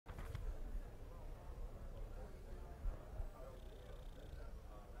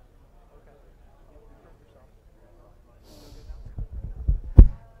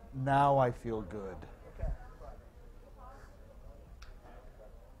Now I feel good.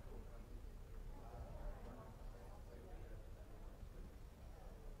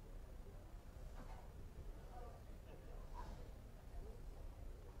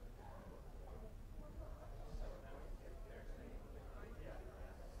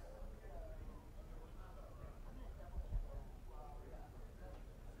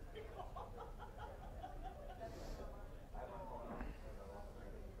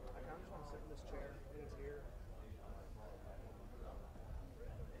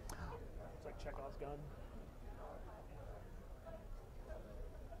 Gun,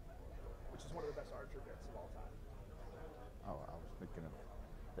 which is one of the best archer bits of all time. Oh, I was thinking of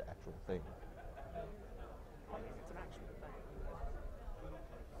the actual thing. I mean, it's an action thing.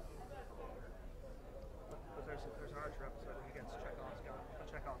 But there's an archer episode against Chekhov's gun, a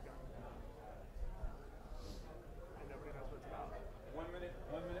Chekhov gun. And nobody knows what it's about. 1 minute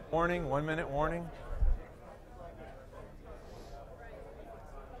warning, 1 minute warning.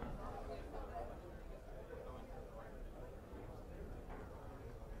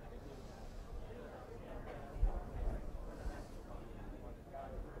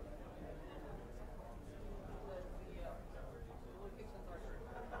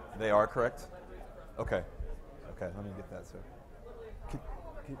 They are correct? Okay. Okay, let me get that, sir.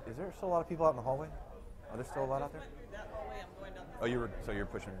 Is there still a lot of people out in the hallway? Are there still a lot out there? Oh, so you're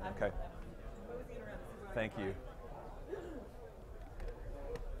pushing. Okay. Thank you.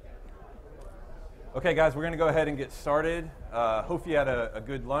 Okay, guys, we're going to go ahead and get started. Hope you had a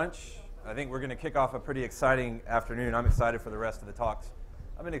good lunch. I think we're going to kick off a pretty exciting afternoon. I'm excited for the rest of the talks.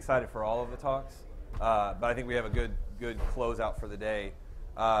 I've been excited for all of the talks, but I think we have a good closeout for the day.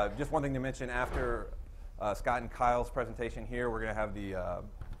 Just one thing to mention, after Scott and Kyle's presentation here, we're going to have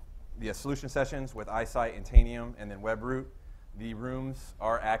the solution sessions with iSight and Tanium and then WebRoot. The rooms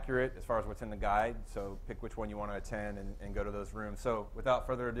are accurate as far as what's in the guide, so pick which one you want to attend and go to those rooms. So without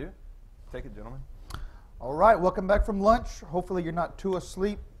further ado, take it, gentlemen. All right, welcome back from lunch. Hopefully you're not too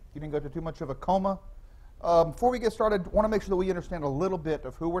asleep. You didn't go to too much of a coma. Before we get started, I want to make sure that we understand a little bit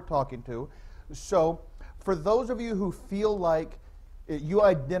of who we're talking to. So for those of you who feel like you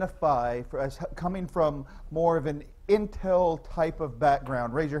identify as coming from more of an Intel type of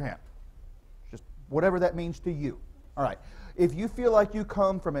background, raise your hand. Just whatever that means to you. All right. If you feel like you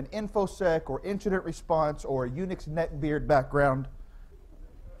come from an InfoSec or incident response or a Unix neckbeard background,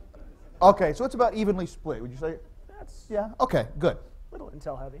 okay, so it's about evenly split. Would you say? Yeah. Okay. Good. Little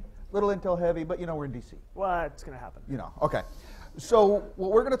Intel heavy. Little Intel heavy, but we're in DC. Well, it's going to happen. Okay. So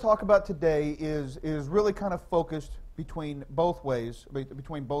what we're going to talk about today is really kind of focused between both ways,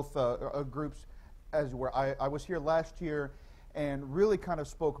 between both groups, as where I was here last year and really kind of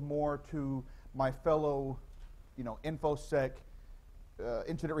spoke more to my fellow, InfoSec,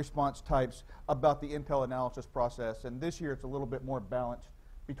 incident response types about the Intel analysis process. And this year it's a little bit more balanced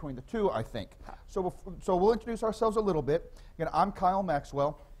between the two, I think. So we'll introduce ourselves a little bit. Again, I'm Kyle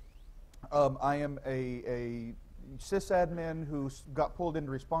Maxwell. I am a sysadmin who got pulled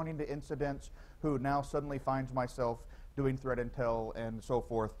into responding to incidents, who now suddenly finds myself doing threat intel and so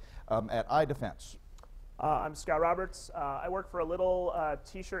forth at iDefense. I'm Scott Roberts. I work for a little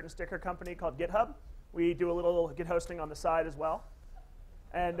t-shirt and sticker company called GitHub. We do a little Git hosting on the side as well.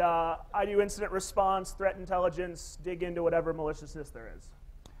 And I do incident response, threat intelligence, dig into whatever maliciousness there is.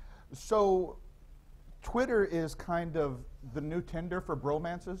 So Twitter is kind of the new Tinder for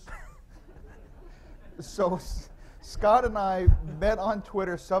bromances. So Scott and I met on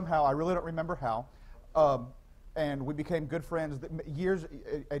Twitter somehow. I really don't remember how. And we became good friends years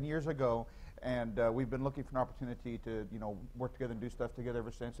and years ago. And we've been looking for an opportunity to, work together and do stuff together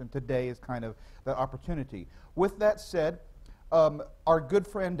ever since. And today is kind of that opportunity. With that said, our good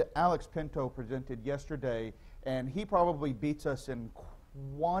friend Alex Pinto presented yesterday, and he probably beats us in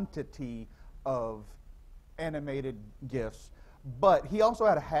quantity of animated GIFs. But he also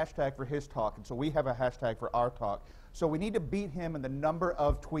had a hashtag for his talk, and so we have a hashtag for our talk. So we need to beat him in the number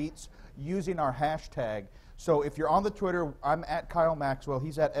of tweets using our hashtag. So if you're on the Twitter, I'm at Kyle Maxwell.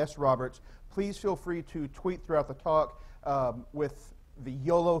 He's at S. Roberts. Please feel free to tweet throughout the talk with the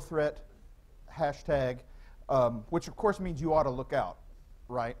YOLO threat hashtag, which of course means you ought to look out,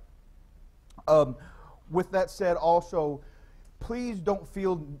 right? With that said, also, please don't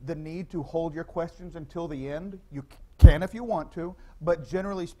feel the need to hold your questions until the end. You can if you want to, but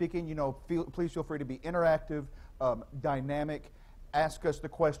generally speaking, please feel free to be interactive, dynamic, ask us the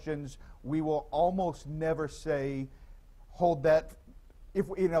questions. We will almost never say, hold that if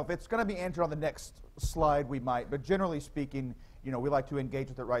it's going to be answered on the next slide, we might. But generally speaking, we like to engage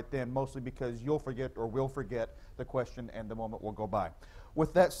with it right then, mostly because you'll forget or we'll forget the question and the moment will go by.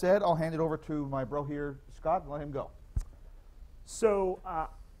 With that said, I'll hand it over to my bro here, Scott, and let him go. So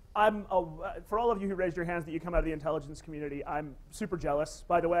for all of you who raised your hands that you come out of the intelligence community, I'm super jealous,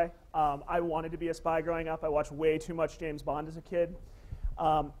 by the way. I wanted to be a spy growing up. I watched way too much James Bond as a kid.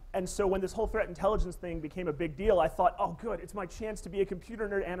 And so when this whole threat intelligence thing became a big deal, I thought, oh, good, it's my chance to be a computer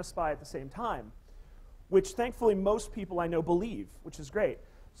nerd and a spy at the same time, which thankfully most people I know believe, which is great.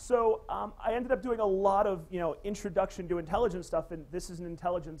 So I ended up doing a lot of introduction to intelligence stuff, and this is an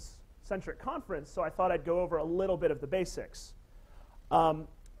intelligence-centric conference, so I thought I'd go over a little bit of the basics.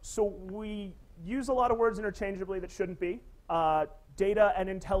 So we use a lot of words interchangeably that shouldn't be. Data and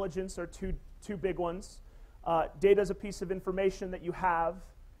intelligence are two big ones. Data is a piece of information that you have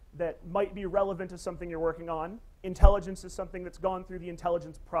that might be relevant to something you're working on. Intelligence is something that's gone through the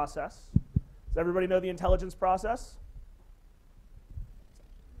intelligence process. Does everybody know the intelligence process?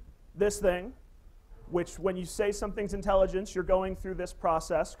 This thing, which when you say something's intelligence, you're going through this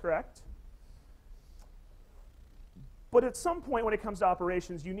process, correct? But at some point when it comes to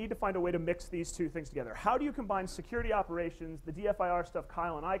operations, you need to find a way to mix these two things together. How do you combine security operations, the DFIR stuff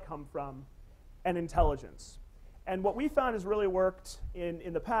Kyle and I come from, and intelligence? And what we found has really worked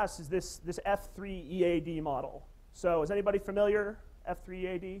in the past is this F3EAD model. So is anybody familiar,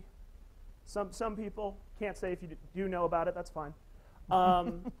 F3EAD? Some people. Can't say if you do know about it, that's fine.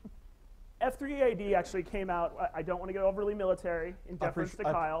 F3EAD actually came out, I don't want to get overly military, in deference to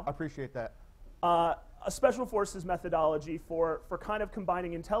Kyle. I appreciate that. A special forces methodology for kind of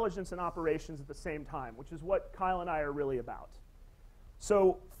combining intelligence and operations at the same time, which is what Kyle and I are really about.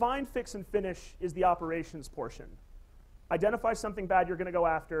 So find, fix, and finish is the operations portion. Identify something bad you're going to go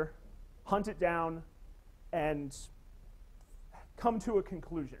after, hunt it down, and come to a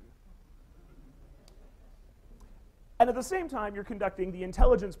conclusion. And at the same time, you're conducting the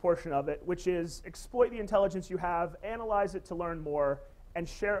intelligence portion of it, which is exploit the intelligence you have, analyze it to learn more, and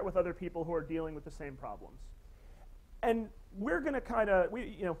share it with other people who are dealing with the same problems. And we're going to kind of,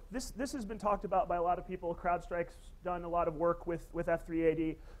 this has been talked about by a lot of people. CrowdStrike's done a lot of work with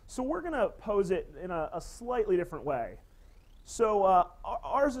F3EAD. So we're going to pose it in a slightly different way. So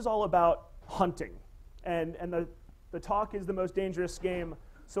ours is all about hunting. And the talk is the most dangerous game.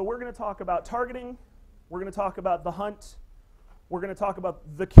 So we're going to talk about targeting. We're going to talk about the hunt. We're going to talk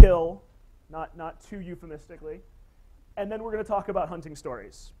about the kill, not too euphemistically. And then we're going to talk about hunting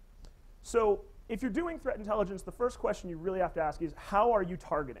stories. So if you're doing threat intelligence, the first question you really have to ask is, how are you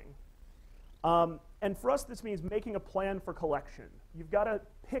targeting? And for us, this means making a plan for collection. You've got to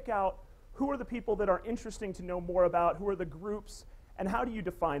pick out who are the people that are interesting to know more about, who are the groups, and how do you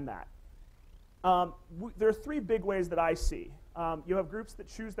define that? There are three big ways that I see. You have groups that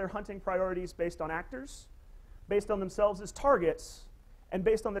choose their hunting priorities based on actors, based on themselves as targets, and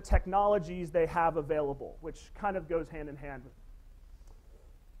based on the technologies they have available, which kind of goes hand in hand.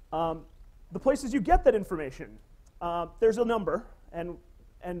 The places you get that information, there's a number, and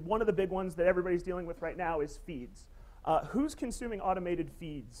one of the big ones that everybody's dealing with right now is feeds. Who's consuming automated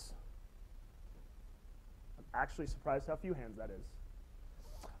feeds? I'm actually surprised how few hands that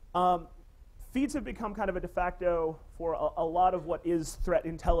is. Feeds have become kind of a de facto for a lot of what is threat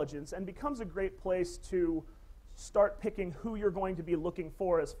intelligence, and becomes a great place to start picking who you're going to be looking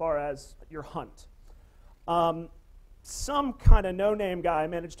for as far as your hunt. Some kind of no-name guy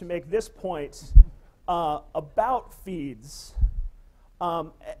managed to make this point about feeds.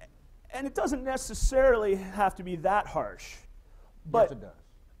 And it doesn't necessarily have to be that harsh. But yes, it does.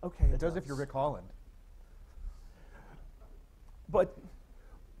 Okay, it does if you're Rick Holland. But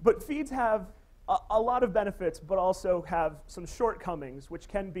feeds have a lot of benefits, but also have some shortcomings, which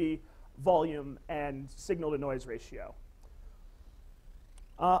can be volume and signal-to-noise ratio.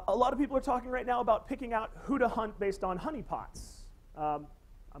 A lot of people are talking right now about picking out who to hunt based on honeypots. I'm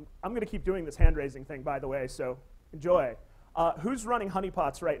going to keep doing this hand-raising thing, by the way, so enjoy. Who's running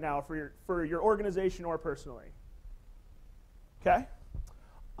honeypots right now for your organization or personally? Okay.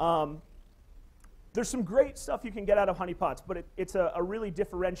 There's some great stuff you can get out of honeypots, but it's a really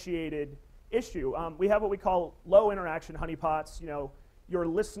differentiated issue. We have what we call low-interaction honeypots. Your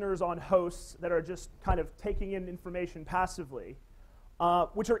listeners on hosts that are just kind of taking in information passively,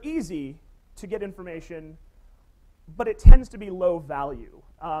 which are easy to get information, but it tends to be low value.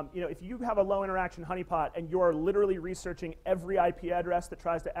 If you have a low interaction honeypot and you're literally researching every IP address that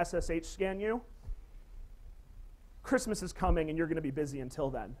tries to SSH scan you, Christmas is coming and you're going to be busy until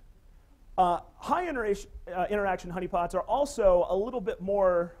then. High interaction honeypots are also a little bit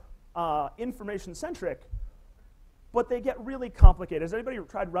more information-centric, but they get really complicated. Has anybody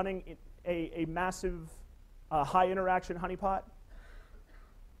tried running a massive high interaction honeypot?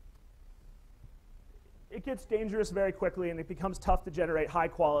 It gets dangerous very quickly, and it becomes tough to generate high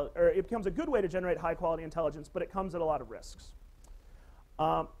quality, or it becomes a good way to generate high quality intelligence, but it comes at a lot of risks.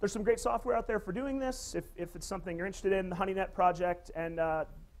 There's some great software out there for doing this. If it's something you're interested in, the HoneyNet project and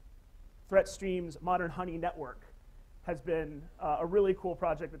ThreatStream's Modern Honey Network has been a really cool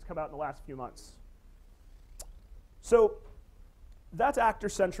project that's come out in the last few months. So that's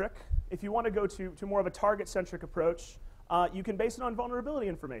actor-centric. If you want to go to more of a target-centric approach, you can base it on vulnerability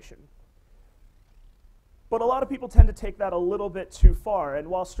information. But a lot of people tend to take that a little bit too far. And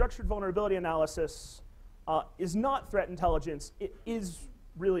while structured vulnerability analysis is not threat intelligence, it is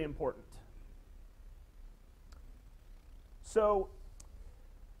really important. So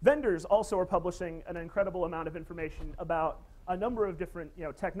vendors also are publishing an incredible amount of information about a number of different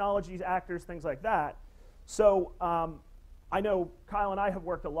technologies, actors, things like that. So I know Kyle and I have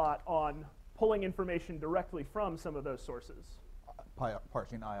worked a lot on pulling information directly from some of those sources.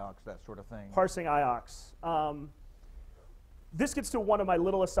 Parsing IOCs, that sort of thing. Parsing IOCs. This gets to one of my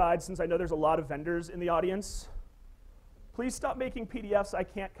little asides, since I know there's a lot of vendors in the audience. Please stop making PDFs I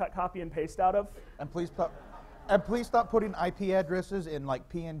can't cut, copy, and paste out of. And please stop putting IP addresses in like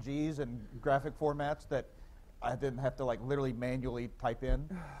PNGs and graphic formats that I didn't have to like literally manually type in.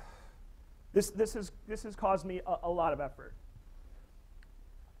 This has caused me a lot of effort.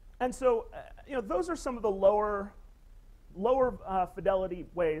 And so, those are some of the lower fidelity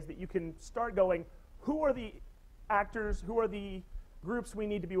ways that you can start going, who are the actors, who are the groups we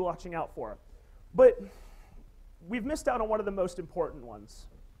need to be watching out for? But we've missed out on one of the most important ones.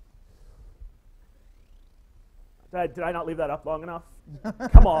 Did I not leave that up long enough?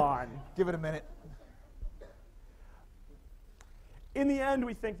 Come on. Give it a minute. In the end,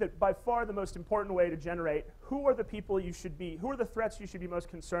 we think that by far the most important way to generate who are the people you should be, who are the threats you should be most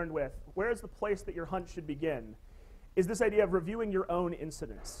concerned with, where is the place that your hunt should begin, is this idea of reviewing your own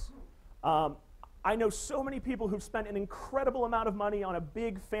incidents. I know so many people who've spent an incredible amount of money on a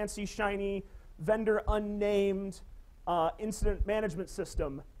big, fancy, shiny, vendor unnamed incident management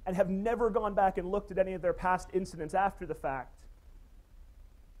system and have never gone back and looked at any of their past incidents after the fact.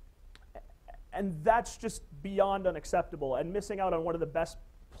 And that's just beyond unacceptable and missing out on one of the best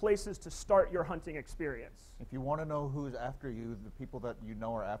places to start your hunting experience. If you want to know who's after you, the people that you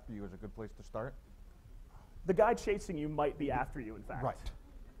know are after you is a good place to start. The guy chasing you might be after you, in fact. Right.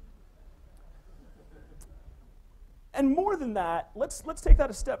 And more than that, let's take that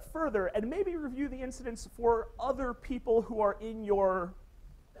a step further and maybe review the incidents for other people who are in your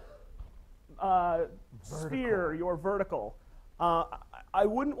sphere, your vertical. I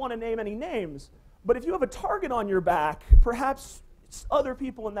wouldn't want to name any names, but if you have a target on your back, perhaps other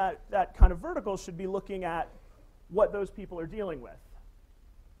people in that kind of vertical should be looking at what those people are dealing with.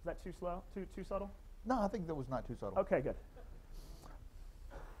 Is that too slow? Too subtle? No, I think that was not too subtle. Okay, good.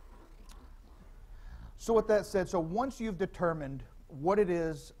 So with that said, so once you've determined what it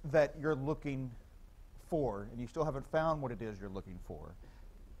is that you're looking for, and you still haven't found what it is you're looking for,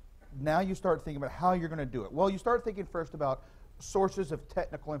 now you start thinking about how you're going to do it. Well, you start thinking first about sources of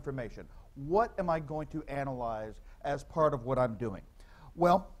technical information. What am I going to analyze as part of what I'm doing?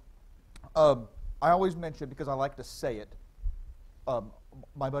 Well, I always mention, because I like to say it,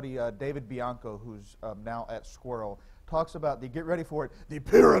 my buddy David Bianco, who's now at Squirrel, talks about get ready for it, the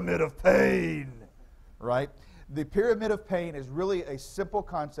pyramid of pain, right? The pyramid of pain is really a simple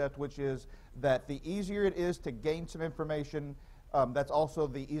concept, which is that the easier it is to gain some information, that's also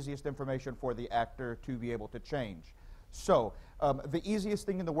the easiest information for the actor to be able to change. So the easiest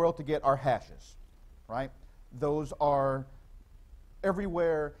thing in the world to get are hashes, right? Those are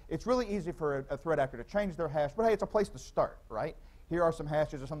everywhere. It's really easy for a threat actor to change their hash, but hey, it's a place to start, right? Here are some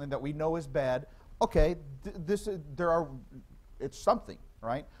hashes of something that we know is bad. Okay, it's something,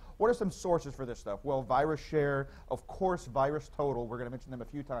 right? What are some sources for this stuff? Well, VirusShare, of course, VirusTotal. We're going to mention them a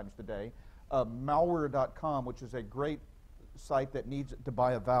few times today. Malware.com, which is a great site that needs to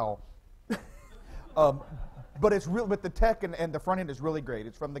buy a vowel. But it's real. But the tech and the front end is really great.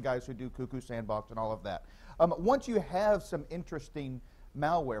 It's from the guys who do Cuckoo Sandbox and all of that. Once you have some interesting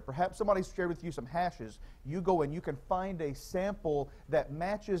malware, perhaps somebody's shared with you some hashes, you go and you can find a sample that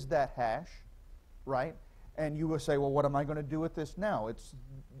matches that hash, right? And you will say, well, what am I going to do with this now? It's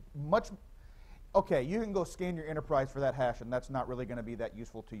much, okay, you can go scan your enterprise for that hash, and that's not really going to be that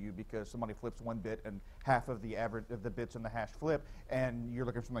useful to you because somebody flips one bit and half of the average of the bits in the hash flip, and you're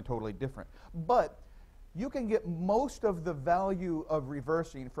looking for something totally different. But you can get most of the value of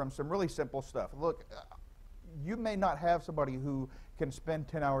reversing from some really simple stuff. Look, you may not have somebody who can spend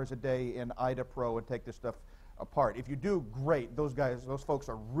 10 hours a day in IDA Pro and take this stuff apart. If you do, great. Those folks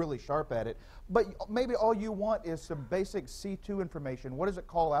are really sharp at it. But maybe all you want is some basic C2 information. What does it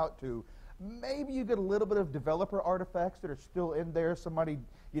call out to? Maybe you get a little bit of developer artifacts that are still in there. Somebody,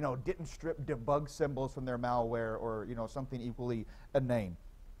 didn't strip debug symbols from their malware, or something equally inane.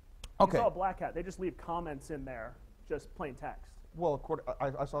 Okay. You saw Black Hat. They just leave comments in there, just plain text. Well,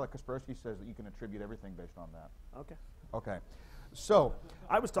 I saw that Conspiracies says that you can attribute everything based on that. Okay. Okay. So.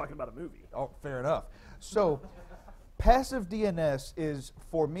 I was talking about a movie. Oh, fair enough. So, passive DNS is,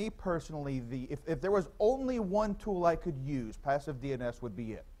 for me personally, if there was only one tool I could use, passive DNS would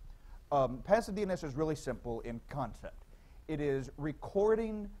be it. Passive DNS is really simple in concept. It is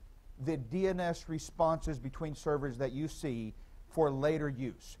recording the DNS responses between servers that you see for later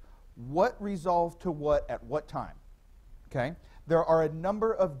use. What resolved to what at what time? Okay. There are a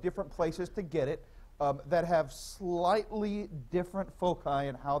number of different places to get it that have slightly different foci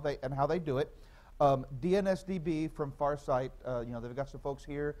in how they do it. DNSDB from Farsight, they've got some folks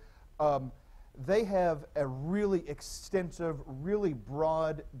here. They have a really extensive, really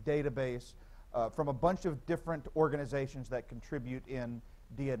broad database from a bunch of different organizations that contribute in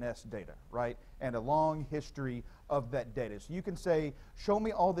DNS data, right? And a long history of that data. So you can say, show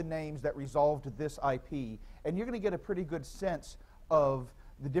me all the names that resolved this IP, and you're going to get a pretty good sense of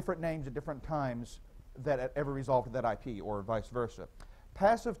the different names at different times that ever resolved that IP, or vice versa.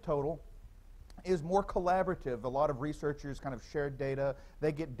 Passive total is more collaborative. A lot of researchers kind of share data.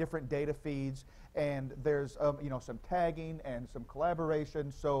 They get different data feeds, and there's some tagging and some collaboration.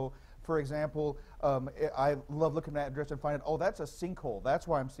 So, for example, I love looking at an address and finding, oh, that's a sinkhole. That's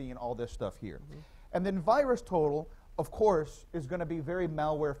why I'm seeing all this stuff here. Mm-hmm. And then virus total, of course, is going to be very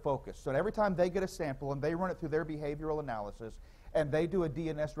malware focused. So every time they get a sample and they run it through their behavioral analysis and they do a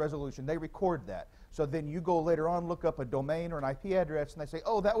DNS resolution, they record that. So then you go later on, look up a domain or an IP address, and they say,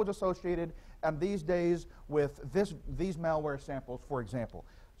 oh, that was associated on these days with these malware samples, for example.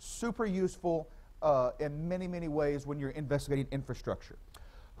 Super useful in many, many ways when you're investigating infrastructure.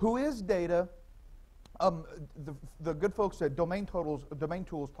 Whois data, the good folks at Domain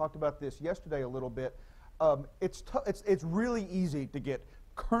Tools talked about this yesterday a little bit. It's really easy to get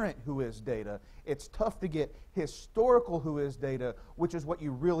current Whois data. It's tough to get historical Whois data, which is what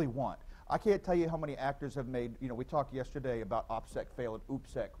you really want. I can't tell you how many actors have made, we talked yesterday about OPSEC fail and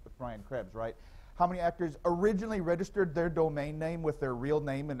OOPSEC with Brian Krebs, right? How many actors originally registered their domain name with their real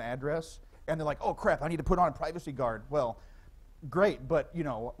name and address, and they're like, oh crap, I need to put on a privacy guard. Well, great, but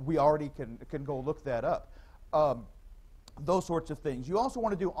we already can go look that up. Those sorts of things. You also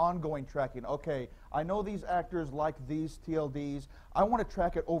want to do ongoing tracking. Okay, I know these actors like these TLDs. I want to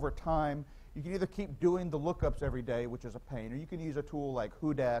track it over time. You can either keep doing the lookups every day, which is a pain, or you can use a tool like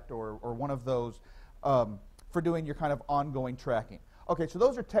Whodat or one of those for doing your kind of ongoing tracking. Okay, so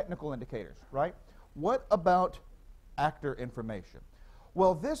those are technical indicators, right? What about actor information?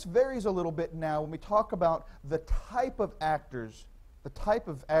 Well, this varies a little bit now when we talk about the type of actors, the type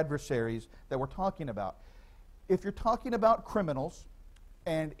of adversaries that we're talking about. If you're talking about criminals,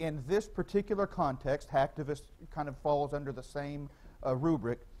 and in this particular context, hacktivist kind of falls under the same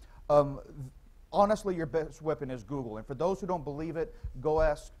rubric, honestly, your best weapon is Google. And for those who don't believe it, go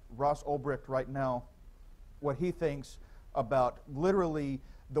ask Ross Ulbricht right now what he thinks about literally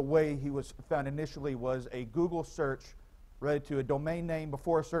the way he was found initially was a Google search related to a domain name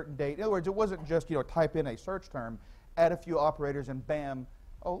before a certain date. In other words, it wasn't just type in a search term, add a few operators, and bam,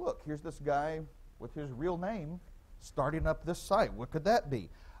 oh look, here's this guy with his real name starting up this site. What could that be?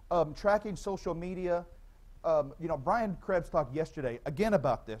 Tracking social media. Brian Krebs talked yesterday again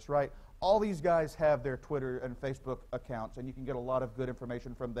about this, right? All these guys have their Twitter and Facebook accounts, and you can get a lot of good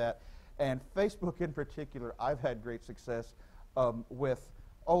information from that. And Facebook in particular, I've had great success with,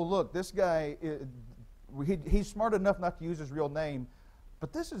 oh, look, this guy, he's smart enough not to use his real name,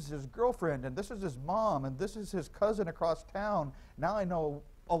 but this is his girlfriend, and this is his mom, and this is his cousin across town. Now I know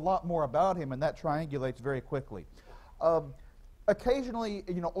a lot more about him, and that triangulates very quickly. Occasionally,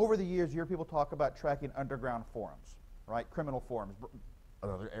 over the years, you hear people talk about tracking underground forums, right? Criminal forums,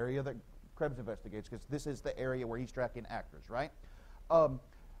 another area that Krebs investigates, because this is the area where he's tracking actors, right?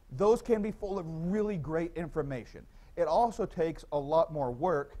 Those can be full of really great information. It also takes a lot more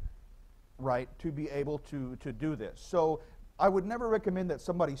work, right, to be able to do this. So I would never recommend that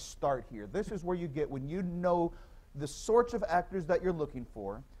somebody start here. This is where you get when you know the sorts of actors that you're looking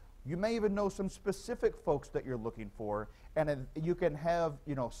for. You may even know some specific folks that you're looking for, and you can have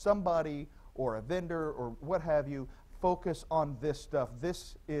somebody or a vendor or what have you focus on this stuff.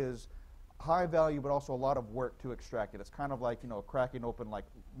 This is high value, but also a lot of work to extract it. It's kind of like cracking open like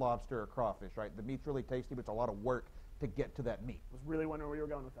lobster or crawfish, right? The meat's really tasty, but it's a lot of work to get to that meat. I was really wondering where you were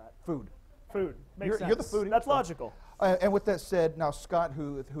going with that. Food. Food. Makes sense. You're the foodie. That's logical. And with that said, now Scott,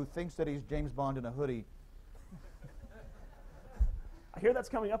 who thinks that he's James Bond in a hoodie. I hear that's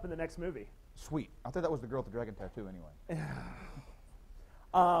coming up in the next movie. Sweet. I thought that was the girl with the dragon tattoo anyway.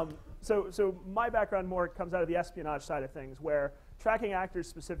 So my background more comes out of the espionage side of things, where tracking actors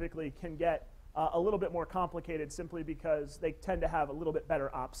specifically can get a little bit more complicated simply because they tend to have a little bit better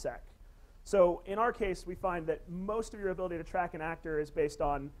OPSEC. So in our case, we find that most of your ability to track an actor is based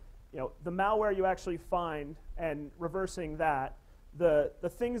on the malware you actually find and reversing that, the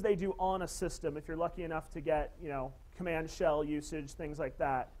things they do on a system, if you're lucky enough to get command shell usage, things like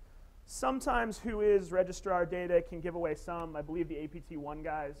that. Sometimes whois registrar data can give away some. I believe the APT1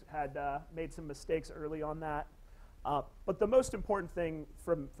 guys had made some mistakes early on that. But the most important thing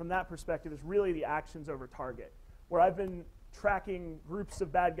from that perspective is really the actions over target, where I've been tracking groups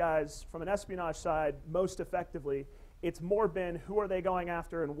of bad guys from an espionage side most effectively. It's more been who are they going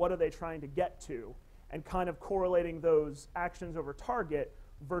after and what are they trying to get to, and kind of correlating those actions over target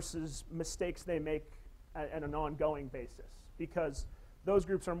versus mistakes they make at an ongoing basis, because those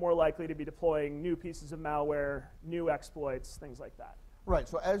groups are more likely to be deploying new pieces of malware, new exploits, things like that. Right,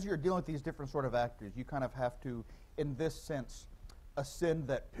 so as you're dealing with these different sort of actors, you kind of have to, in this sense, ascend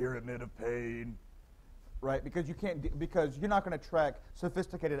that pyramid of pain, right? Because you can't, because you're not going to track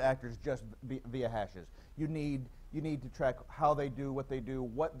sophisticated actors just via hashes. You need to track how they do, what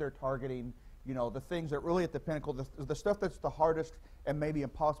they're targeting, the things that really at the pinnacle, the stuff that's the hardest and maybe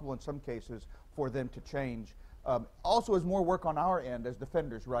impossible in some cases for them to change. Also is more work on our end as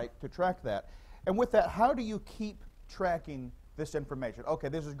defenders, right, to track that. And with that, how do you keep tracking this information? Okay,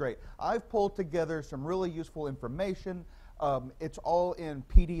 this is great. I've pulled together some really useful information. It's all in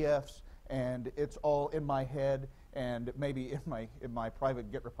PDFs, and it's all in my head, and maybe in my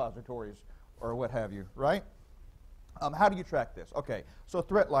private Git repositories or what have you, right? How do you track this? Okay, so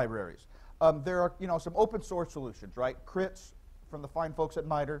threat libraries. There are some open source solutions, right? Crits from the fine folks at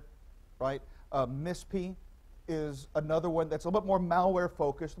MITRE, right? MISP is another one that's a little bit more malware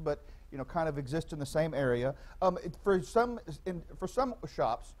focused, but kind of exists in the same area. For some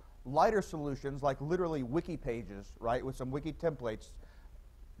shops, lighter solutions like literally wiki pages, right, with some wiki templates.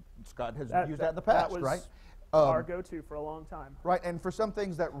 Scott has used that in the past, that was right? Our go-to for a long time. Right, and for some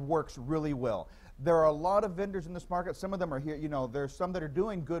things that works really well. There are a lot of vendors in this market. Some of them are here. There's some that are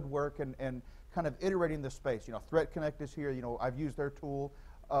doing good work and kind of iterating the space. Threat Connect is here. I've used their tool.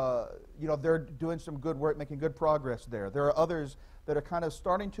 They're doing some good work, making good progress there. There are others that are kind of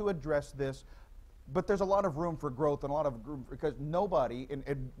starting to address this, but there's a lot of room for growth and a lot of room because nobody,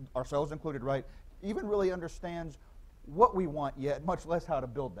 and ourselves included, right, even really understands what we want yet, much less how to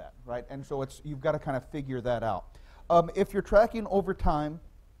build that, right? And so you've got to kind of figure that out. If you're tracking over time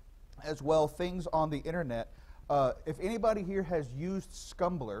as well things on the internet, if anybody here has used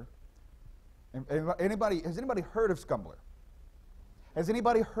Scumbler, has anybody heard of Scumbler? Has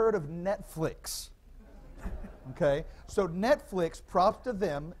anybody heard of Netflix? Okay, so Netflix, props to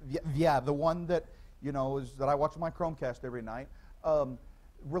them, the one that that I watch on my Chromecast every night,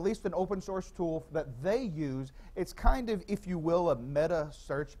 released an open source tool that they use. It's kind of, if you will, a meta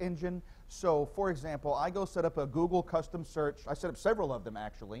search engine. So, for example, I go set up a Google custom search. I set up several of them,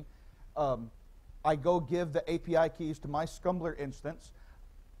 actually. I go give the API keys to my Scumbler instance,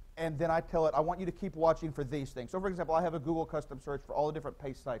 and then I tell it, I want you to keep watching for these things. So, for example, I have a Google custom search for all the different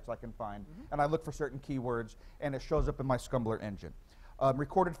paste sites I can find, and I look for certain keywords, and it shows up in my Scumbler engine.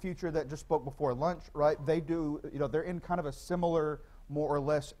 Recorded Future that just spoke before lunch, right? They do, they're in kind of a similar, more or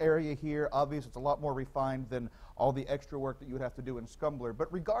less area here. Obviously, it's a lot more refined than all the extra work that you would have to do in Scumbler.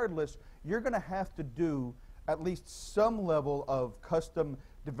 But regardless, you're going to have to do at least some level of custom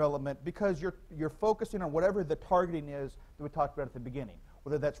development because you're focusing on whatever the targeting is that we talked about at the beginning.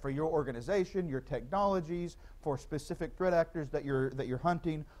 Whether that's for your organization, your technologies, for specific threat actors that you're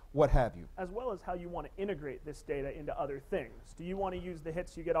hunting, what have you. As well as how you want to integrate this data into other things. Do you want to use the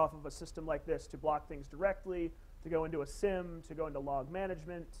hits you get off of a system like this to block things directly, to go into a SIM, to go into log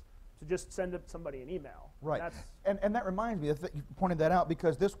management, to just send somebody an email? Right, and that reminds me, you pointed that out,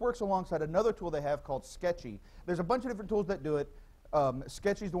 because this works alongside another tool they have called Sketchy. There's a bunch of different tools that do it.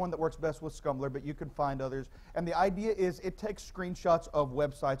 Sketchy is the one that works best with Scumbler, but you can find others. And the idea is it takes screenshots of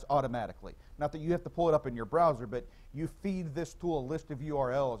websites automatically. Not that you have to pull it up in your browser, but you feed this tool a list of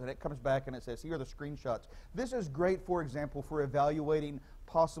URLs, and it comes back and it says, here are the screenshots. This is great, for example, for evaluating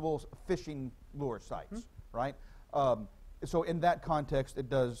possible phishing lure sites, right? So in that context, it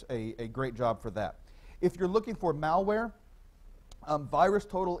does a great job for that. If you're looking for malware,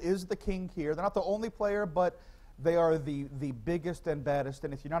 VirusTotal is the king here. They're not the only player, but they are the biggest and baddest,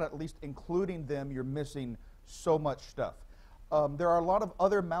 and if you're not at least including them, you're missing so much stuff. There are a lot of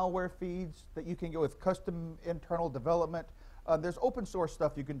other malware feeds that you can go with custom internal development. There's open source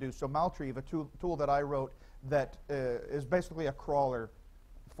stuff you can do. So Maltrieve, a tool that I wrote that is basically a crawler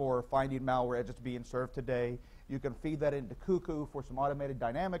for finding malware as it's being served today. You can feed that into Cuckoo for some automated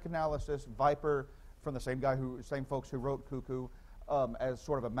dynamic analysis. Viper from the same folks who wrote Cuckoo as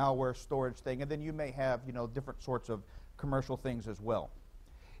sort of a malware storage thing. And then you may have, different sorts of commercial things as well.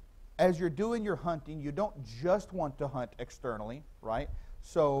 As you're doing your hunting, you don't just want to hunt externally, right?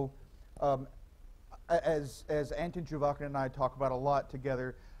 So as Anton Juvakin and I talk about a lot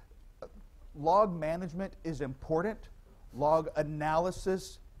together, log management is important. Log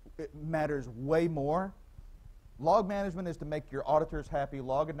analysis matters way more. Log management is to make your auditors happy.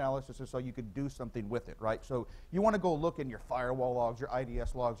 Log analysis is so you can do something with it, right? So you want to go look in your firewall logs, your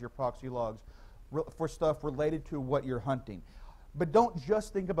IDS logs, your proxy logs for stuff related to what you're hunting. But don't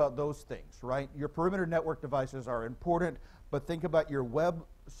just think about those things, right? Your perimeter network devices are important, but think about your web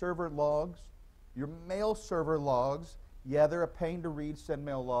server logs, your mail server logs. Yeah, they're a pain to read, send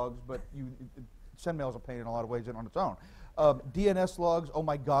mail logs, but send mail is a pain in a lot of ways on its own. DNS logs, oh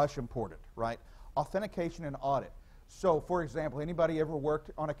my gosh, important, right? Authentication and audit. So, for example, anybody ever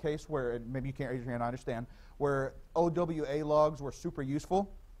worked on a case where, and maybe you can't raise your hand, I understand, where OWA logs were super useful?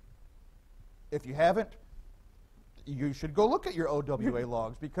 If you haven't, you should go look at your OWA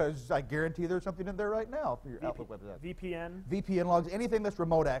logs, because I guarantee there's something in there right now for your Outlook website. VPN logs, anything that's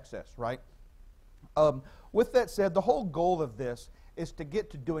remote access, right? With that said, the whole goal of this is to get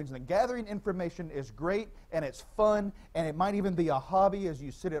to doing something. Gathering information is great, and it's fun, and it might even be a hobby as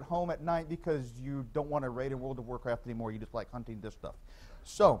you sit at home at night because you don't want to raid in World of Warcraft anymore. You just like hunting this stuff.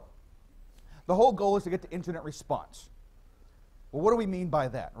 So the whole goal is to get to incident response. Well, what do we mean by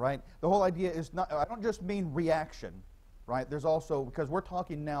that, right? The whole idea is not, I don't just mean reaction, right? There's also, because we're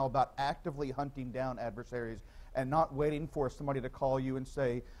talking now about actively hunting down adversaries and not waiting for somebody to call you and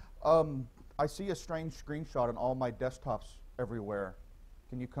say, I see a strange screenshot on all my desktops everywhere.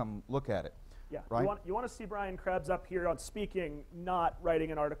 Can you come look at it? Yeah, right? You want to see Brian Krebs up here on speaking, not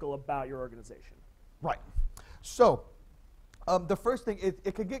writing an article about your organization. Right. So the first thing,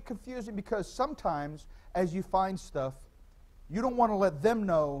 it can get confusing because sometimes as you find stuff, you don't want to let them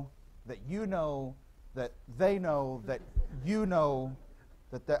know that you know, that they know, that you know,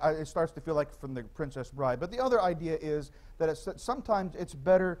 that it starts to feel like from the Princess Bride. But the other idea is that sometimes it's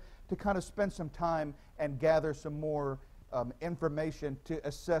better to kind of spend some time and gather some more information to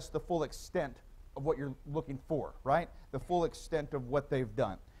assess the full extent of what you're looking for, right? The full extent of what they've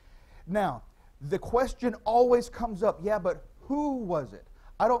done. Now, the question always comes up, yeah, but who was it?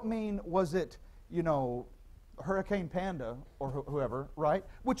 I don't mean, was it, Hurricane Panda or whoever, right?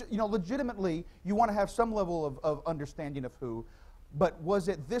 Which, legitimately, you want to have some level of understanding of who, but was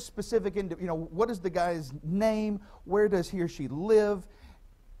it this specific, what is the guy's name? Where does he or she live?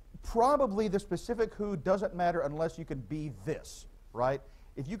 Probably the specific who doesn't matter unless you can be this, right?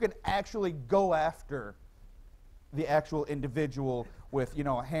 If you can actually go after the actual individual with,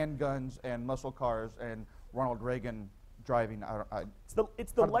 handguns and muscle cars and Ronald Reagan driving.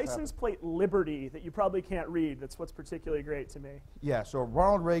 It's the license plate Liberty that you probably can't read. That's what's particularly great to me. Yeah, so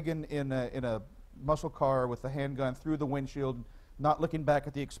Ronald Reagan in a muscle car with a handgun through the windshield, not looking back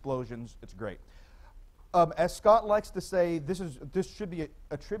at the explosions. It's great. As Scott likes to say, this should be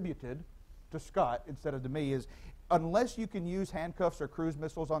attributed to Scott instead of to me, is unless you can use handcuffs or cruise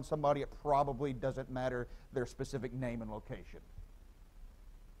missiles on somebody, it probably doesn't matter their specific name and location.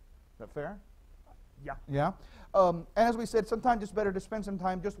 Is that fair? Yeah. Yeah? And as we said, sometimes it's better to spend some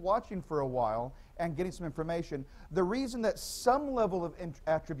time just watching for a while and getting some information. The reason that some level of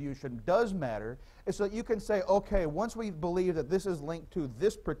attribution does matter is so that you can say, okay, once we believe that this is linked to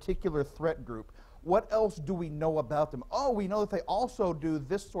this particular threat group, what else do we know about them? Oh, we know that they also do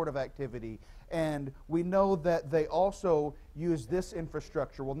this sort of activity, and we know that they also use this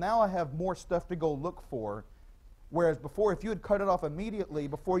infrastructure. Well, now I have more stuff to go look for, whereas before, if you had cut it off immediately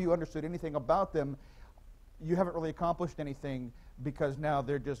before you understood anything about them, you haven't really accomplished anything because now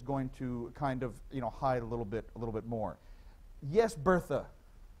they're just going to kind of, hide a little bit more. Yes, Bertha.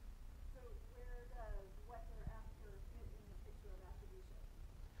 So where does what they're after fit in the picture of attribution?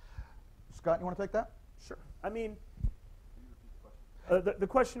 Scott, you want to take that? Sure. I mean, the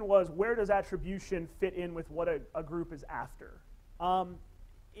question was, where does attribution fit in with what a group is after?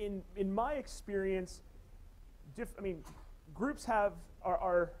 In my experience, groups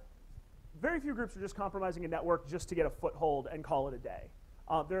are very few groups are just compromising a network just to get a foothold and call it a day.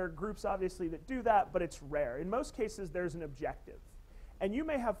 There are groups, obviously, that do that, but it's rare. In most cases, there's an objective. And you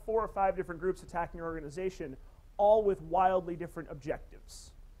may have 4 or 5 different groups attacking your organization, all with wildly different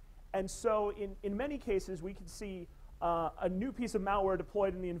objectives. And so in many cases, we can see a new piece of malware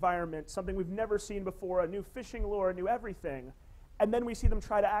deployed in the environment, something we've never seen before, a new phishing lure, a new everything, and then we see them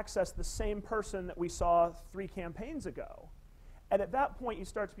try to access the same person that we saw 3 campaigns ago. And at that point, you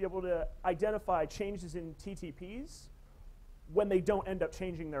start to be able to identify changes in TTPs when they don't end up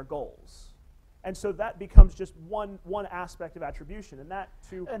changing their goals. And so that becomes just one aspect of attribution. And that,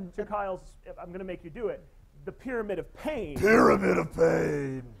 to Kyle's, I'm going to make you do it, the pyramid of pain. Pyramid of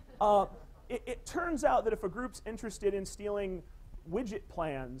pain. It turns out that if a group's interested in stealing widget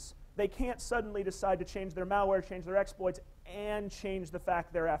plans, they can't suddenly decide to change their malware, change their exploits, and change the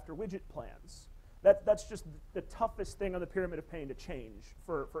fact they're after widget plans. That's just the toughest thing on the pyramid of pain to change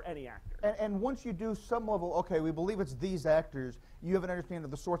for any actor. And once you do some level, okay, we believe it's these actors, you have an understanding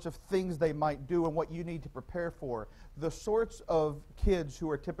of the sorts of things they might do and what you need to prepare for. The sorts of kids who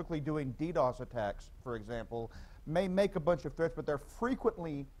are typically doing DDoS attacks, for example, may make a bunch of threats, but they're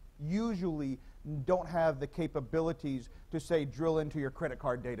usually don't have the capabilities to, say, drill into your credit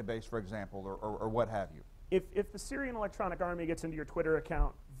card database, for example, or what have you. If the Syrian Electronic Army gets into your Twitter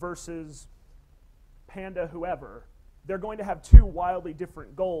account versus Panda whoever, they're going to have 2 wildly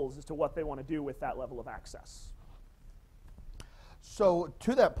different goals as to what they want to do with that level of access. So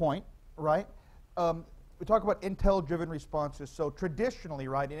to that point, right, we talk about intel-driven responses. So traditionally,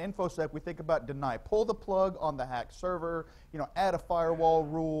 right, in InfoSec, we think about deny. Pull the plug on the hacked server, add a firewall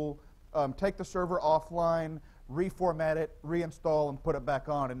rule, take the server offline, reformat it, reinstall, and put it back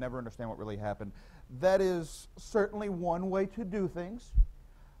on and never understand what really happened. That is certainly one way to do things.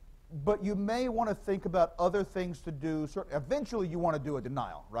 But you may want to think about other things to do. Eventually, you want to do a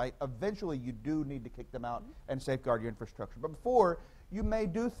denial, right? Eventually, you do need to kick them out and safeguard your infrastructure. But before, you may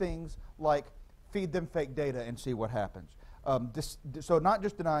do things like feed them fake data and see what happens. So not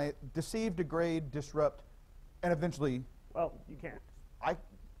just deny, deceive, degrade, disrupt, and eventually... Well, you can't. I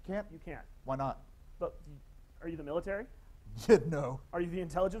can't? You can't. Why not? But are you the military? No. Are you the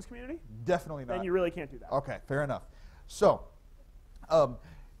intelligence community? Definitely not. Then you really can't do that. Okay, fair enough. So,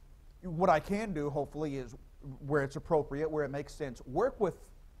 what I can do, hopefully, is where it's appropriate, where it makes sense, work with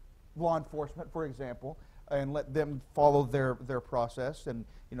law enforcement, for example, and let them follow their process. And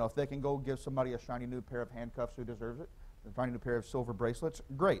if they can go give somebody a shiny new pair of handcuffs who deserves it, a shiny new pair of silver bracelets,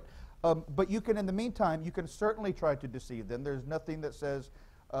 great. But you can, in the meantime, you can certainly try to deceive them. There's nothing that says,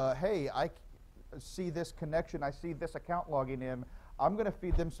 hey, I see this connection, I see this account logging in, I'm going to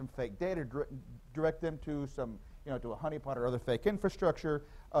feed them some fake data, direct them to some, to a honeypot or other fake infrastructure.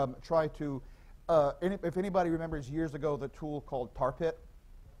 Try to, if anybody remembers years ago the tool called Tar Pit,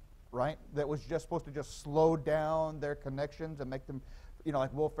 right? That was just supposed to just slow down their connections and make them,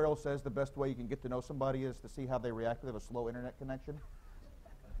 like Will Ferrell says, the best way you can get to know somebody is to see how they react with a slow internet connection.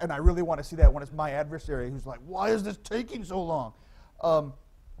 And I really want to see that when it's my adversary who's like, why is this taking so long?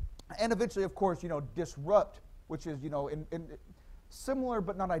 And eventually, of course, disrupt, which is, similar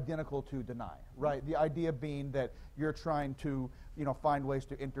but not identical to deny, right? The idea being that you're trying to, find ways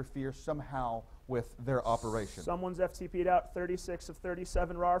to interfere somehow with their operation. Someone's FTP'd out 36 of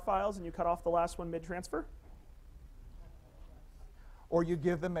 37 RAR files and you cut off the last one mid-transfer? Or you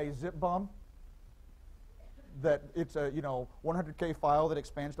give them a zip bomb that it's a, 100K file that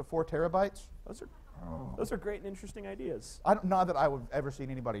expands to 4 terabytes. Those are great and interesting ideas. Not that I would ever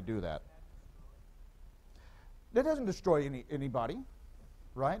seen anybody do that. That doesn't destroy anybody,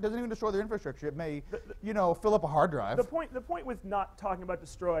 right? It doesn't even destroy their infrastructure. It may, fill up a hard drive. The point with not talking about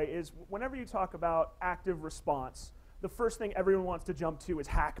destroy is whenever you talk about active response, the first thing everyone wants to jump to is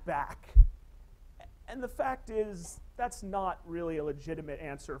hack back. And the fact is, that's not really a legitimate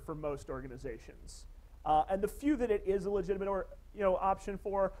answer for most organizations. And the few that it is a legitimate option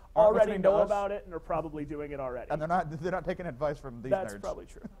for already know about it and are probably doing it already. And they're not taking advice from these nerds. That's probably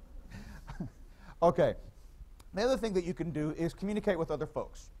true. Okay. The other thing that you can do is communicate with other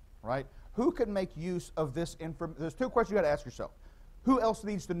folks, right? Who can make use of this information? There's 2 questions you got to ask yourself. Who else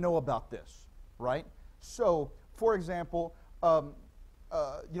needs to know about this, right? So, for example,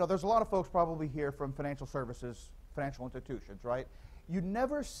 there's a lot of folks probably here from financial services, financial institutions, right? You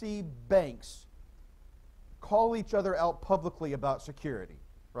never see banks call each other out publicly about security,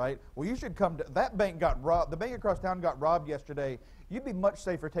 right? Well, you should come to, that bank got robbed, the bank across town got robbed yesterday. You'd be much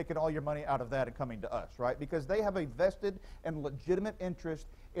safer taking all your money out of that and coming to us, right? Because they have a vested and legitimate interest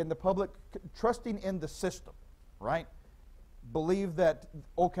in the public trusting in the system, right? Believe that,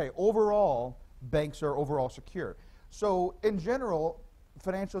 okay, overall, banks are overall secure. So in general,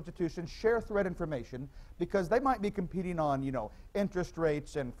 financial institutions share threat information because they might be competing on, interest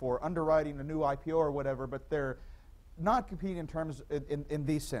rates and for underwriting a new IPO or whatever, but they're not competing in terms in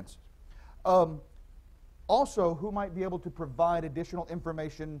these senses. Also, who might be able to provide additional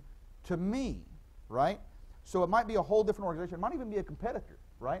information to me, right? So it might be a whole different organization. It might even be a competitor,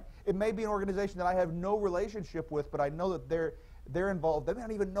 right? It may be an organization that I have no relationship with, but I know that they're involved. They may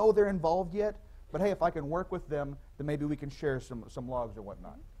not even know they're involved yet, but hey, if I can work with them, then maybe we can share some logs or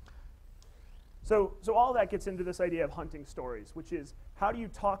whatnot. So all that gets into this idea of hunting stories, which is how do you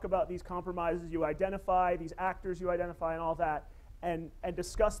talk about these compromises you identify, these actors you identify and all that, and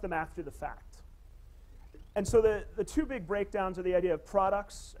discuss them after the fact. And so the two big breakdowns are the idea of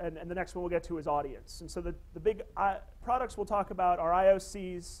products, and the next one we'll get to is audience. And so the big products we'll talk about are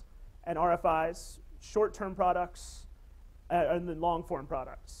IOCs and RFIs, short-term products, and then long-form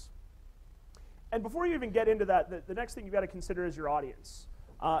products. And before you even get into that, the next thing you've got to consider is your audience.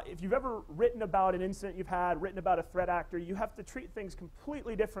 If you've ever written about an incident you've had, written about a threat actor, you have to treat things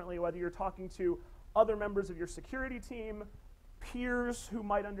completely differently, whether you're talking to other members of your security team, peers who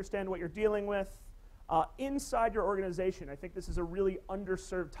might understand what you're dealing with, inside your organization. I think this is a really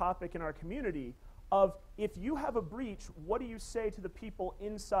underserved topic in our community of if you have a breach, what do you say to the people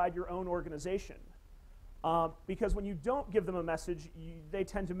inside your own organization? Because when you don't give them a message, they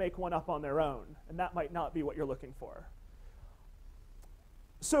tend to make one up on their own, and that might not be what you're looking for.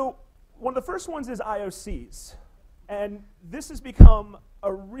 So one of the first ones is IOCs. And this has become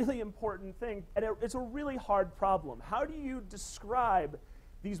a really important thing, and it's a really hard problem. How do you describe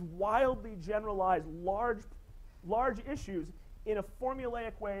these wildly generalized, large issues in a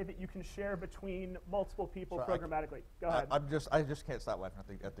formulaic way that you can share between multiple people programmatically? Go ahead. I just can't stop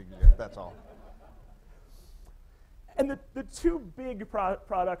laughing at the that's all. And the two big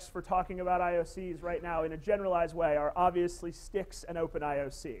products for talking about IOCs right now in a generalized way are obviously Stix and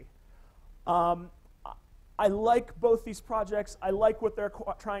OpenIOC. I like both these projects. I like what they're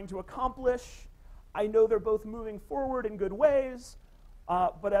trying to accomplish. I know they're both moving forward in good ways.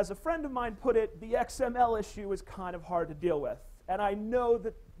 But as a friend of mine put it, the XML issue is kind of hard to deal with. And I know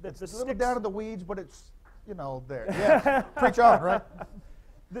that it's a little down in the weeds, but it's, there. Yeah, preach on, right?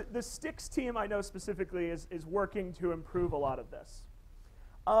 The Stix team I know specifically is working to improve a lot of this.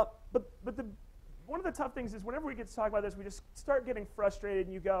 But one of the tough things is whenever we get to talk about this, we just start getting frustrated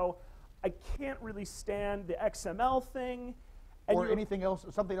and you go, I can't really stand the XML thing. Or anything else,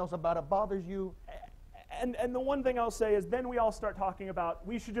 something else about it bothers you. And the one thing I'll say is then we all start talking about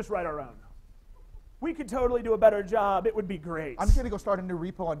we should just write our own. We could totally do a better job. It would be great. I'm just going to go start a new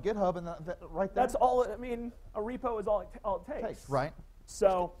repo on GitHub and right there. That's all. I mean, a repo is all it takes. Right.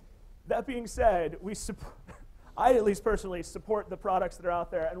 So that being said, I at least personally support the products that are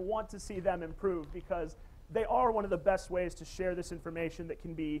out there and want to see them improve because they are one of the best ways to share this information that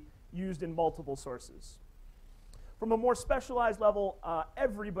can be used in multiple sources. From a more specialized level,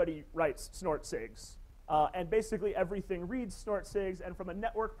 everybody writes snort SIGs. And basically everything reads snort SIGs. And from a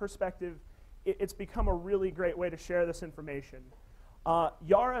network perspective, it's become a really great way to share this information.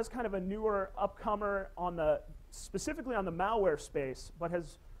 Yara is kind of a newer upcomer specifically on the malware space, but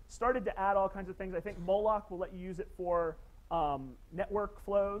has started to add all kinds of things. I think Moloch will let you use it for network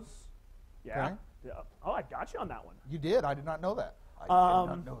flows. Yeah. Okay. Yeah. Oh, I got you on that one. You did. I did not know that. I did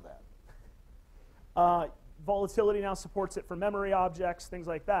not know that. Volatility now supports it for memory objects, things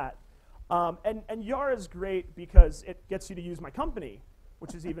like that. And Yara is great because it gets you to use my company,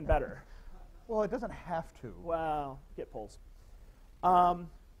 which is even better. Well, it doesn't have to. Well, Git pulls.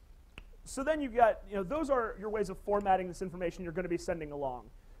 So then you've got, those are your ways of formatting this information you're going to be sending along.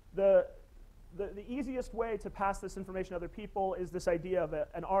 The easiest way to pass this information to other people is this idea of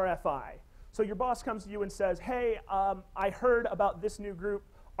an RFI. So your boss comes to you and says, hey, I heard about this new group.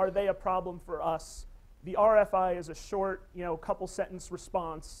 Are they a problem for us? The RFI is a short, couple sentence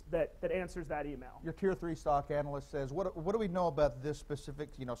response that answers that email. Your tier 3 stock analyst says, what do we know about this specific,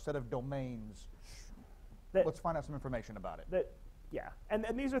 set of domains? Let's find out some information about it. Yeah, and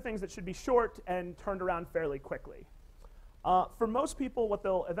these are things that should be short and turned around fairly quickly. For most people, what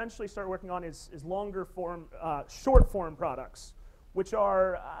they'll eventually start working on is longer form, short form products, which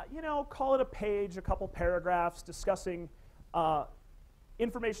are, call it a page, a couple paragraphs discussing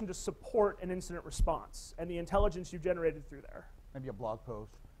information to support an incident response and the intelligence you've generated through there. Maybe a blog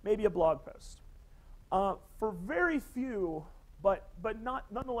post. Maybe a blog post. For very few, but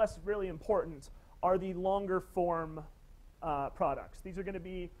not nonetheless really important, are the longer form products. These are going to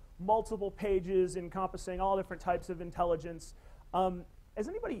be multiple pages encompassing all different types of intelligence. Is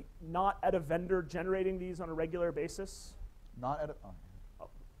anybody not at a vendor generating these on a regular basis? Not at a... Oh.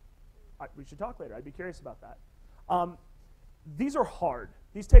 We should talk later. I'd be curious about that. These are hard.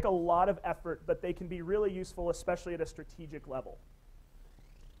 These take a lot of effort, but they can be really useful, especially at a strategic level.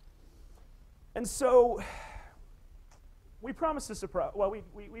 And so we promised a surprise. Well,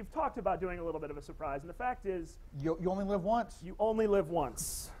 we've talked about doing a little bit of a surprise, and the fact is... You only live once. You only live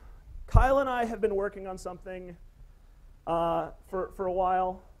once. Kyle and I have been working on something for a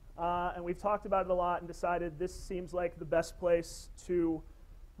while, and we've talked about it a lot and decided this seems like the best place to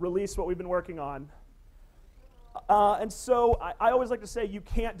release what we've been working on. And so I always like to say you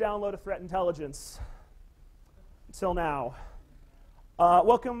can't download a threat intelligence until now.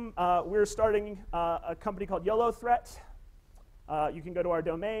 Welcome. We're starting a company called YOLO Threat. You can go to our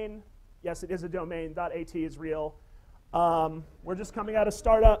domain. Yes, it is a domain. .at is real. We're just coming out of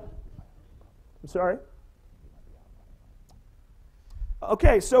startup. I'm sorry?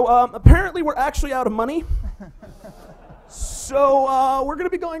 Okay, so apparently we're actually out of money. So we're going to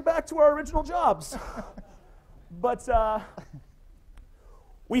be going back to our original jobs. But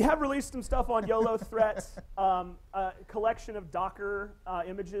we have released some stuff on YOLO Threat, a collection of Docker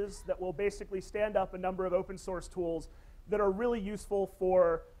images that will basically stand up a number of open source tools that are really useful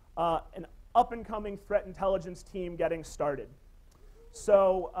for an up-and-coming threat intelligence team getting started.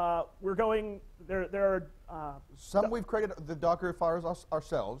 So we're going, there are... some we've created the Docker files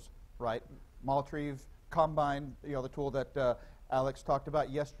ourselves, right? Maltrieve, Combine, the tool that Alex talked about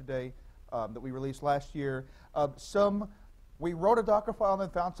yesterday that we released last year. Some, we wrote a Docker file and then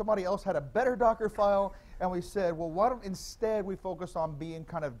found somebody else had a better Docker file, and we said, well, why don't instead we focus on being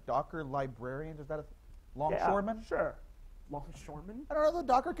kind of Docker librarians? Is that a longshoreman? Yeah, sure. Longshoreman? I don't know, the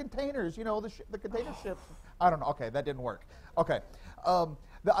Docker containers, the container ships. I don't know. Okay, that didn't work. Okay.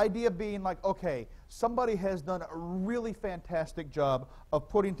 The idea being like, okay, somebody has done a really fantastic job of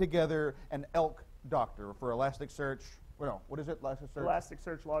putting together an elk Docker for Elasticsearch. Well, what is it? Elasticsearch?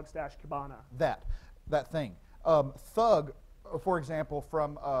 Elasticsearch Logstash Kibana. That thing. Thug, for example,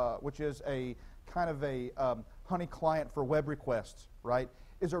 from which is a kind of a honey client for web requests, right?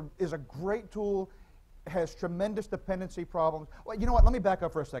 Is a great tool. Has tremendous dependency problems. Well, you know what? Let me back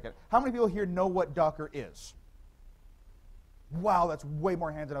up for a second. How many people here know what Docker is? Wow, that's way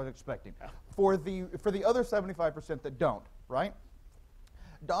more hands than I was expecting. For the other 75% that don't, right?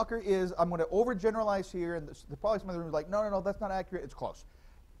 Docker is, I'm going to overgeneralize here, and probably some of them are like, no, that's not accurate. It's close.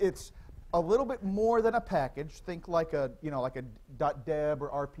 It's a little bit more than a package. Think like a .deb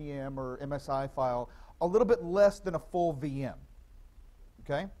or RPM or MSI file. A little bit less than a full VM.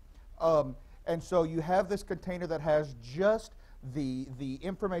 Okay, and so you have this container that has just the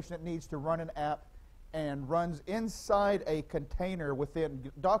information it needs to run an app, and runs inside a container within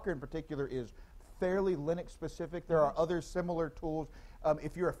Docker in particular is fairly Linux specific. There are other similar tools.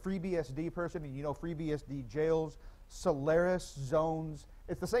 If you're a FreeBSD person and you know FreeBSD jails, Solaris, Zones,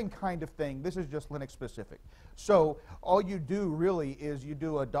 it's the same kind of thing. This is just Linux specific. So all you do really is you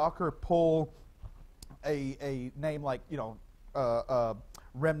do a Docker pull a name like,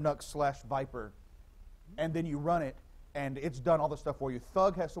 Remnux/Viper, and then you run it, and it's done all the stuff for you.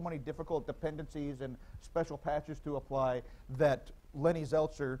 Thug has so many difficult dependencies and special patches to apply that Lenny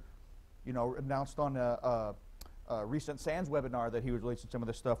Zeltser, announced on a recent SANS webinar that he was releasing some of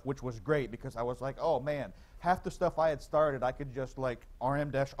this stuff, which was great because I was like, oh man, half the stuff I had started, I could just like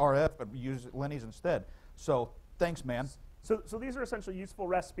rm-rf and use Lenny's instead. So thanks, man. So these are essentially useful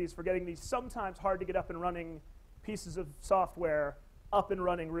recipes for getting these sometimes hard to get up and running pieces of software up and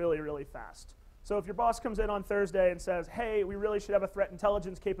running really, really fast. So if your boss comes in on Thursday and says, hey, we really should have a threat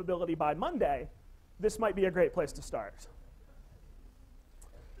intelligence capability by Monday, this might be a great place to start.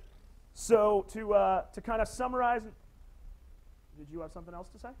 So to kind of summarize, did you have something else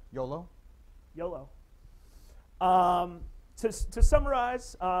to say? YOLO? YOLO. To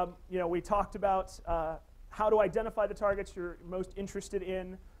summarize, we talked about how to identify the targets you're most interested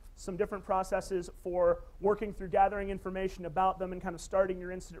in, some different processes for working through gathering information about them and kind of starting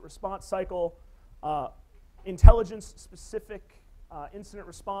your incident response cycle, intelligence-specific incident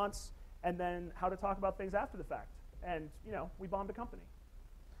response, and then how to talk about things after the fact. And, we bombed a company.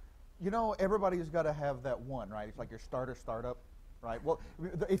 Everybody's got to have that one, right? It's like your startup, right? Well,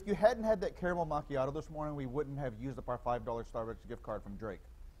 if you hadn't had that caramel macchiato this morning, we wouldn't have used up our $5 Starbucks gift card from Drake.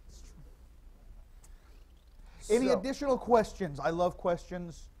 Any additional questions? I love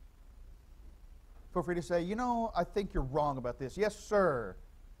questions. Feel free to say, I think you're wrong about this. Yes, sir.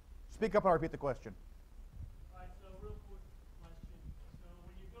 Speak up and I'll repeat the question. All right, so real quick question. So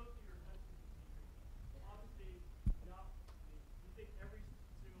when you go through your testing procedure, obviously, you think every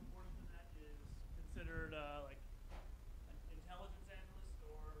single portion of that is considered like an intelligence analyst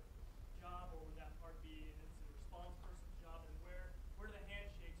or job, or would that part be an incident response person's job? And where do the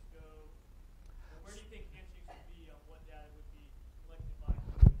handshakes go? Or where do you think handshakes would be on what data would be collected by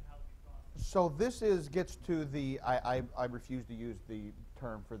who and how it would be processed? So this gets to the, I refuse to use the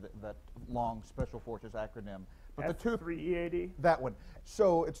term for that long Special Forces acronym. But the two, F3EAD? that one.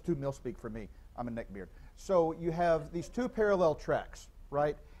 So it's too mill speak for me. I'm a neckbeard. So you have these two parallel tracks,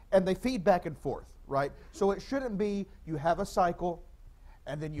 right? and they feed back and forth, right? So it shouldn't be you have a cycle,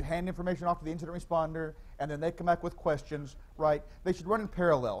 and then you hand information off to the incident responder, and then they come back with questions, right? They should run in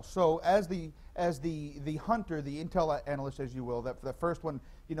parallel. So as the hunter, the intel analyst, as you will, that the first one,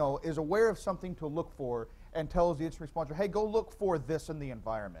 is aware of something to look for and tells the incident responder, hey, go look for this in the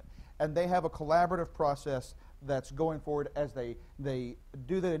environment. And they have a collaborative process that's going forward as they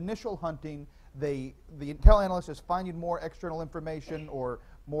do the initial hunting. The intel analyst is finding more external information or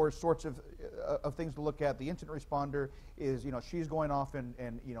more sorts of things to look at. The incident responder is, she's going off and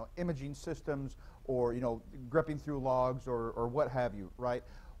imaging systems or, gripping through logs or what have you, right?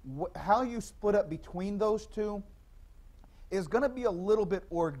 How you split up between those two is going to be a little bit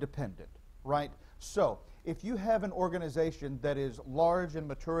org dependent, right? So if you have an organization that is large and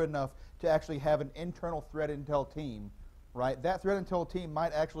mature enough to actually have an internal threat intel team, right, that threat intel team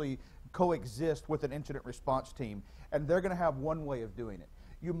might actually coexist with an incident response team, and they're going to have one way of doing it.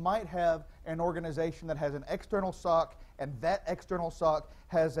 You might have an organization that has an external SOC, and that external SOC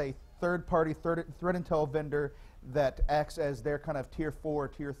has a third-party threat intel vendor that acts as their kind of tier 4,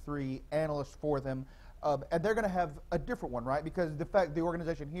 tier 3 analyst for them, and they're going to have a different one, right? Because the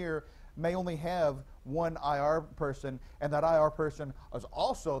organization here may only have one IR person, and that IR person is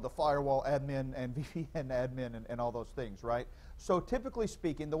also the firewall admin and VPN admin and all those things, right? So typically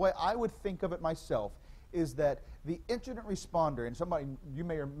speaking, the way I would think of it myself is that the incident responder, and somebody, you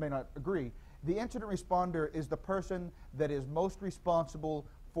may or may not agree, the incident responder is the person that is most responsible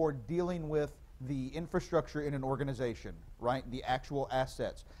for dealing with the infrastructure in an organization, right? The actual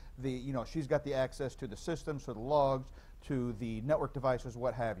assets. She's got the access to the systems, to the logs, to the network devices,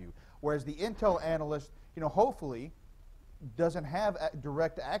 what have you. Whereas the intel analyst, hopefully doesn't have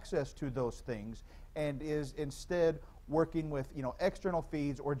direct access to those things and is instead working with, external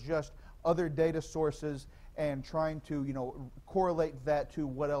feeds or just other data sources and trying to, correlate that to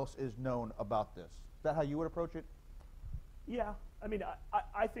what else is known about this. Is that how you would approach it? Yeah. I mean,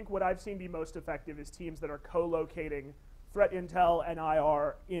 I think what I've seen be most effective is teams that are co-locating threat intel and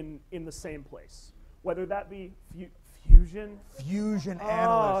IR in the same place. Whether that be Fusion. Fusion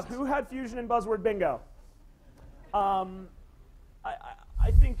analyst. Who had Fusion in buzzword bingo? I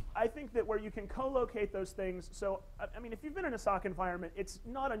think that where you can co-locate those things, so, I mean, if you've been in a SOC environment, it's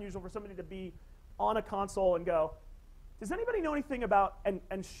not unusual for somebody to be on a console and go, does anybody know anything about, and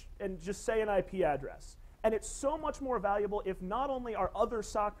just say an IP address. And it's so much more valuable if not only are other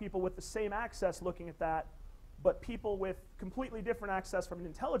SOC people with the same access looking at that, but people with completely different access from an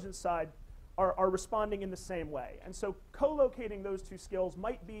intelligence side are responding in the same way. And so co-locating those two skills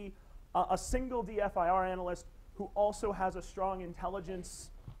might be a single DFIR analyst who also has a strong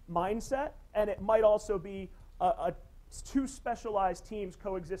intelligence mindset, and it might also be two specialized teams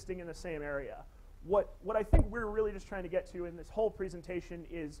coexisting in the same area. What I think we're really just trying to get to in this whole presentation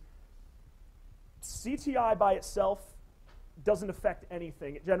is CTI by itself doesn't affect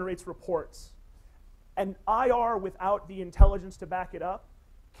anything. It generates reports. And IR without the intelligence to back it up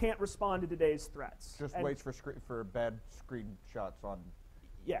can't respond to today's threats. Just waits for bad screenshots on.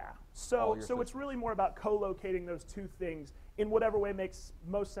 Yeah. So it's really more about co-locating those two things in whatever way makes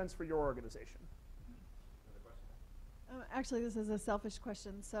most sense for your organization. Actually, this is a selfish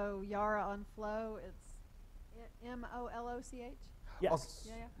question. So Yara on Flow, it's MOLOCH? Yes.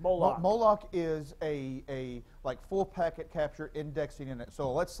 Yeah. Moloch is a like full packet capture indexing in it.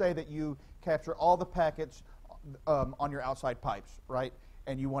 So let's say that you capture all the packets on your outside pipes, right?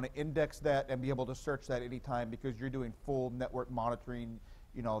 And you want to index that and be able to search that anytime because you're doing full network monitoring,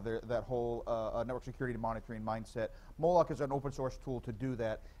 that whole network security monitoring mindset. Moloch is an open source tool to do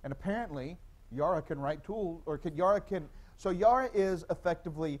that. And apparently, Yara can write tools, so Yara is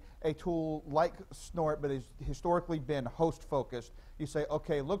effectively a tool like Snort, but has historically been host focused. You say,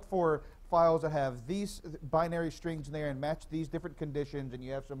 okay, look for files that have these binary strings in there and match these different conditions, and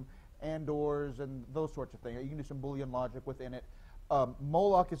you have some AND/ORs and those sorts of things. You can do some Boolean logic within it.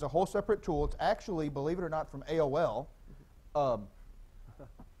 Moloch is a whole separate tool. It's actually, believe it or not, from AOL.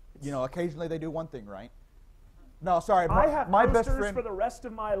 Occasionally they do one thing right. No, sorry. I have my best posters friend for the rest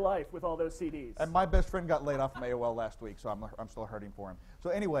of my life with all those CDs. And my best friend got laid off from AOL last week, so I'm still hurting for him.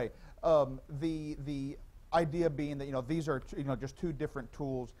 So anyway, the idea being that these are just two different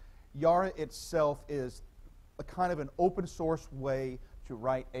tools. Yara itself is a kind of an open source way to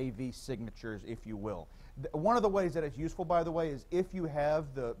write AV signatures, if you will. One of the ways that it's useful, by the way, is if you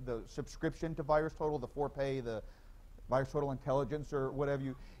have the subscription to VirusTotal, the 4Pay, the VirusTotal Intelligence, or whatever,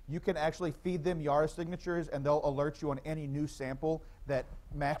 you can actually feed them Yara signatures, and they'll alert you on any new sample that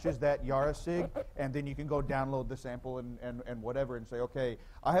matches that Yara sig, and then you can go download the sample and whatever and say, okay,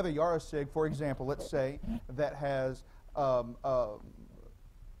 I have a Yara sig, for example, let's say, that has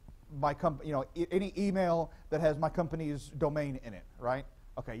my company, any email that has my company's domain in it, right?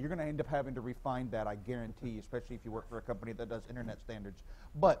 Okay, you're going to end up having to refine that, I guarantee, especially if you work for a company that does internet standards.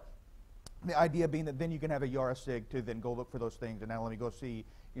 But the idea being that then you can have a Yara SIG to then go look for those things, and now let me go see,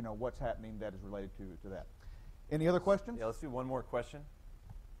 what's happening that is related to that. Any other questions? Yeah, let's do one more question,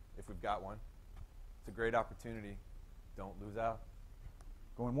 if we've got one. It's a great opportunity. Don't lose out.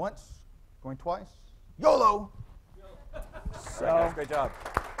 Going once, going twice. YOLO! So, All right, guys, great job.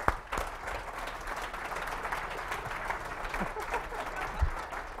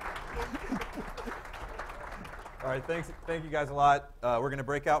 All right, thank you guys a lot. We're going to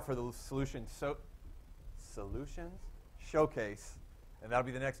break out for the solutions showcase, and that'll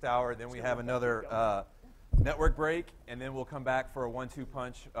be the next hour. Then we have another network break, and then we'll come back for a 1-2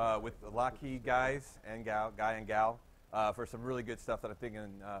 punch with the Lockheed guys and gal for some really good stuff that I'm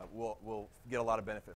thinking we'll get a lot of benefit